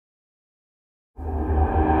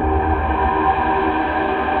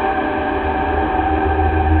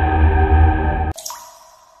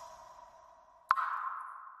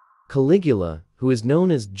Caligula, who is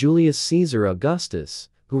known as Julius Caesar Augustus,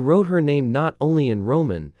 who wrote her name not only in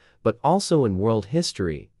Roman, but also in world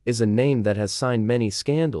history, is a name that has signed many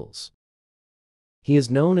scandals. He is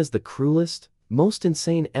known as the cruelest, most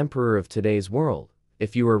insane emperor of today's world.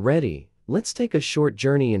 If you are ready, let's take a short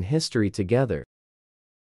journey in history together.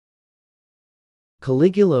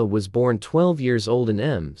 Caligula was born 12 years old in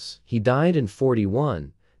Ems. He died in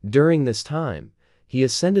 41. During this time, he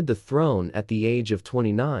ascended the throne at the age of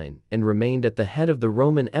 29 and remained at the head of the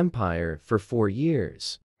Roman Empire for 4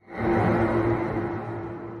 years.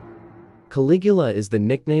 Caligula is the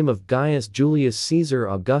nickname of Gaius Julius Caesar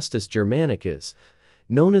Augustus Germanicus,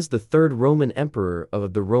 known as the third Roman emperor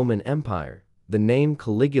of the Roman Empire. The name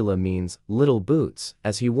Caligula means little boots,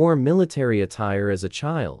 as he wore military attire as a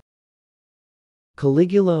child.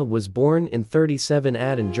 Caligula was born in 37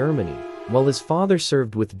 AD in Germany. While his father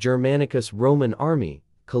served with Germanicus' Roman army,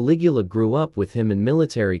 Caligula grew up with him in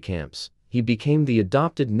military camps. He became the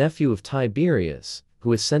adopted nephew of Tiberius,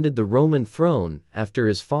 who ascended the Roman throne after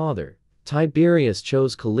his father. Tiberius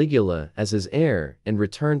chose Caligula as his heir and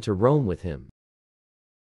returned to Rome with him.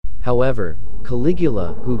 However,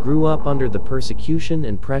 Caligula, who grew up under the persecution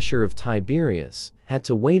and pressure of Tiberius, had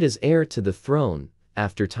to wait as heir to the throne.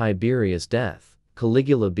 After Tiberius' death,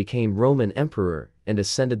 Caligula became Roman emperor and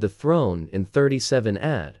ascended the throne in 37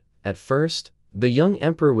 AD. At first, the young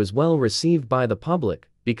emperor was well received by the public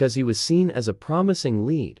because he was seen as a promising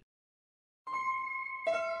lead.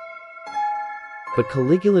 But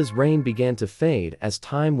Caligula's reign began to fade as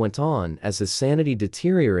time went on, as his sanity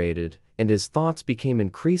deteriorated and his thoughts became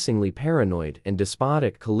increasingly paranoid and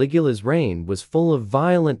despotic. Caligula's reign was full of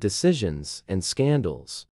violent decisions and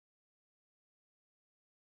scandals.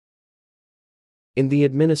 In the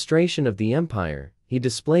administration of the empire, he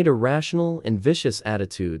displayed irrational and vicious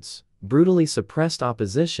attitudes, brutally suppressed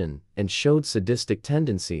opposition, and showed sadistic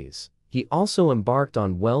tendencies. He also embarked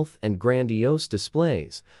on wealth and grandiose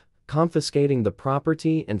displays, confiscating the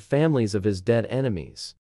property and families of his dead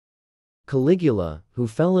enemies. Caligula, who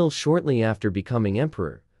fell ill shortly after becoming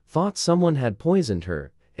emperor, thought someone had poisoned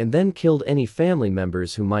her, and then killed any family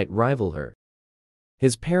members who might rival her.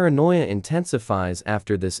 His paranoia intensifies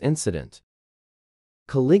after this incident.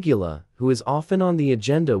 Caligula, who is often on the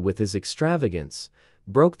agenda with his extravagance,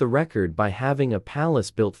 broke the record by having a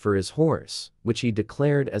palace built for his horse, which he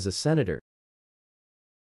declared as a senator.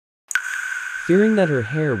 Fearing that her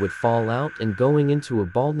hair would fall out and going into a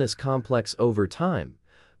baldness complex over time,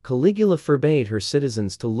 Caligula forbade her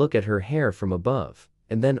citizens to look at her hair from above,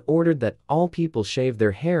 and then ordered that all people shave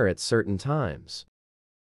their hair at certain times.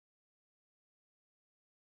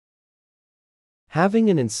 Having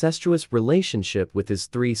an incestuous relationship with his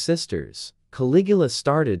 3 sisters, Caligula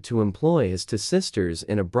started to employ his 2 sisters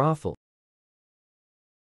in a brothel.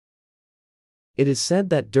 It is said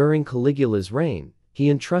that during Caligula's reign, he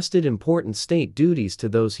entrusted important state duties to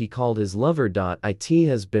those he called his lover. It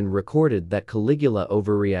has been recorded that Caligula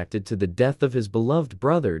overreacted to the death of his beloved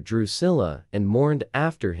brother Drusilla and mourned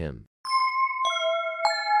after him.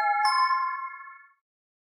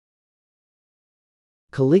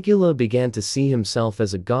 Caligula began to see himself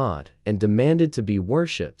as a god and demanded to be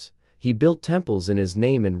worshipped. He built temples in his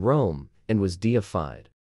name in Rome and was deified.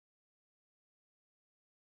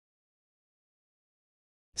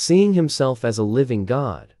 Seeing himself as a living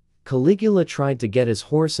god, Caligula tried to get his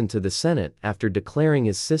horse into the Senate after declaring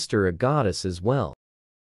his sister a goddess as well.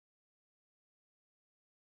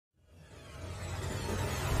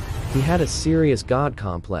 He had a serious god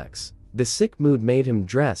complex. The sick mood made him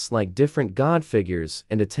dress like different god figures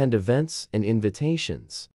and attend events and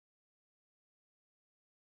invitations.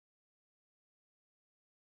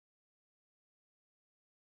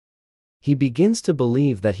 He begins to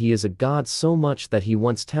believe that he is a god so much that he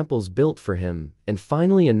wants temples built for him, and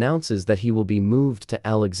finally announces that he will be moved to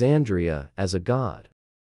Alexandria as a god.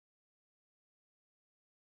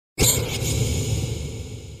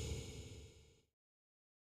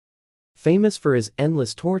 Famous for his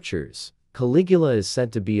endless tortures, Caligula is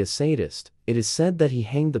said to be a sadist. It is said that he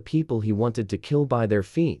hanged the people he wanted to kill by their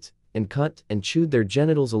feet, and cut and chewed their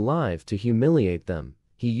genitals alive to humiliate them.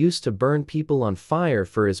 He used to burn people on fire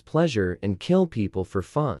for his pleasure and kill people for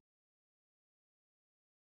fun.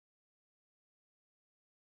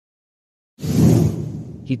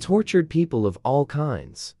 He tortured people of all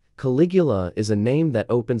kinds. Caligula is a name that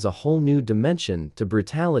opens a whole new dimension to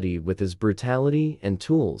brutality with his brutality and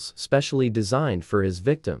tools specially designed for his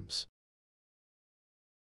victims.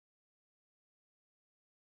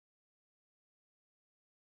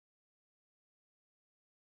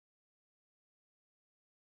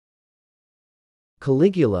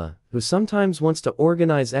 Caligula, who sometimes wants to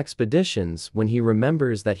organize expeditions when he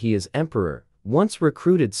remembers that he is emperor, once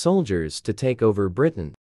recruited soldiers to take over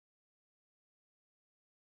Britain.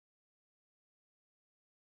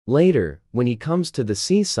 Later, when he comes to the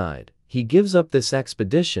seaside, he gives up this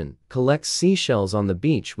expedition, collects seashells on the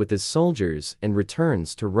beach with his soldiers, and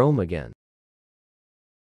returns to Rome again.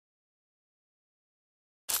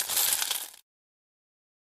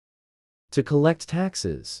 To collect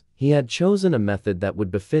taxes, he had chosen a method that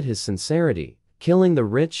would befit his sincerity, killing the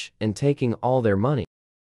rich and taking all their money.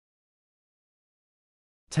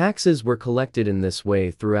 Taxes were collected in this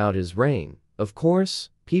way throughout his reign. Of course,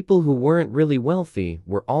 people who weren't really wealthy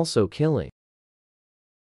were also killing.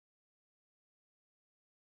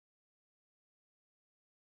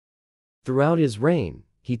 Throughout his reign,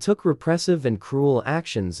 he took repressive and cruel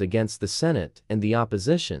actions against the Senate and the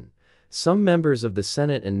opposition. Some members of the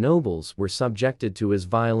Senate and nobles were subjected to his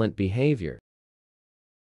violent behavior.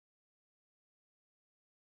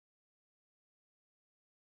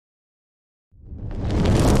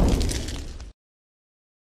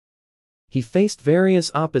 He faced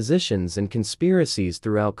various oppositions and conspiracies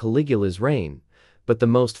throughout Caligula's reign, but the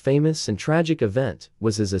most famous and tragic event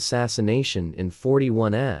was his assassination in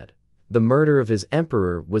 41 AD. The murder of his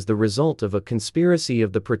emperor was the result of a conspiracy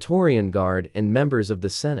of the Praetorian Guard and members of the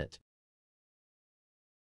Senate.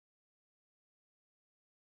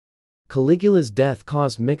 Caligula's death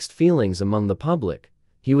caused mixed feelings among the public.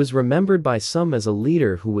 He was remembered by some as a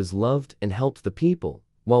leader who was loved and helped the people,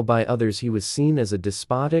 while by others he was seen as a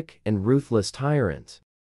despotic and ruthless tyrant.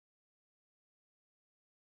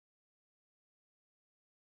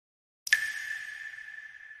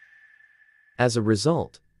 As a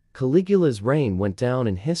result, Caligula's reign went down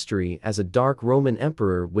in history as a dark Roman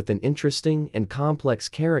emperor with an interesting and complex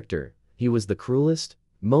character. He was the cruelest,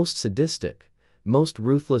 most sadistic, most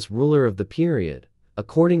ruthless ruler of the period.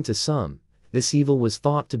 According to some, this evil was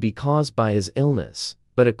thought to be caused by his illness,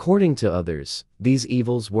 but according to others, these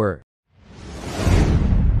evils were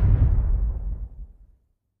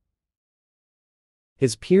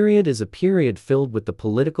His period is a period filled with the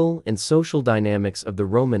political and social dynamics of the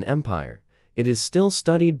Roman Empire. It is still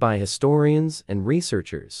studied by historians and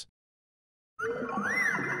researchers.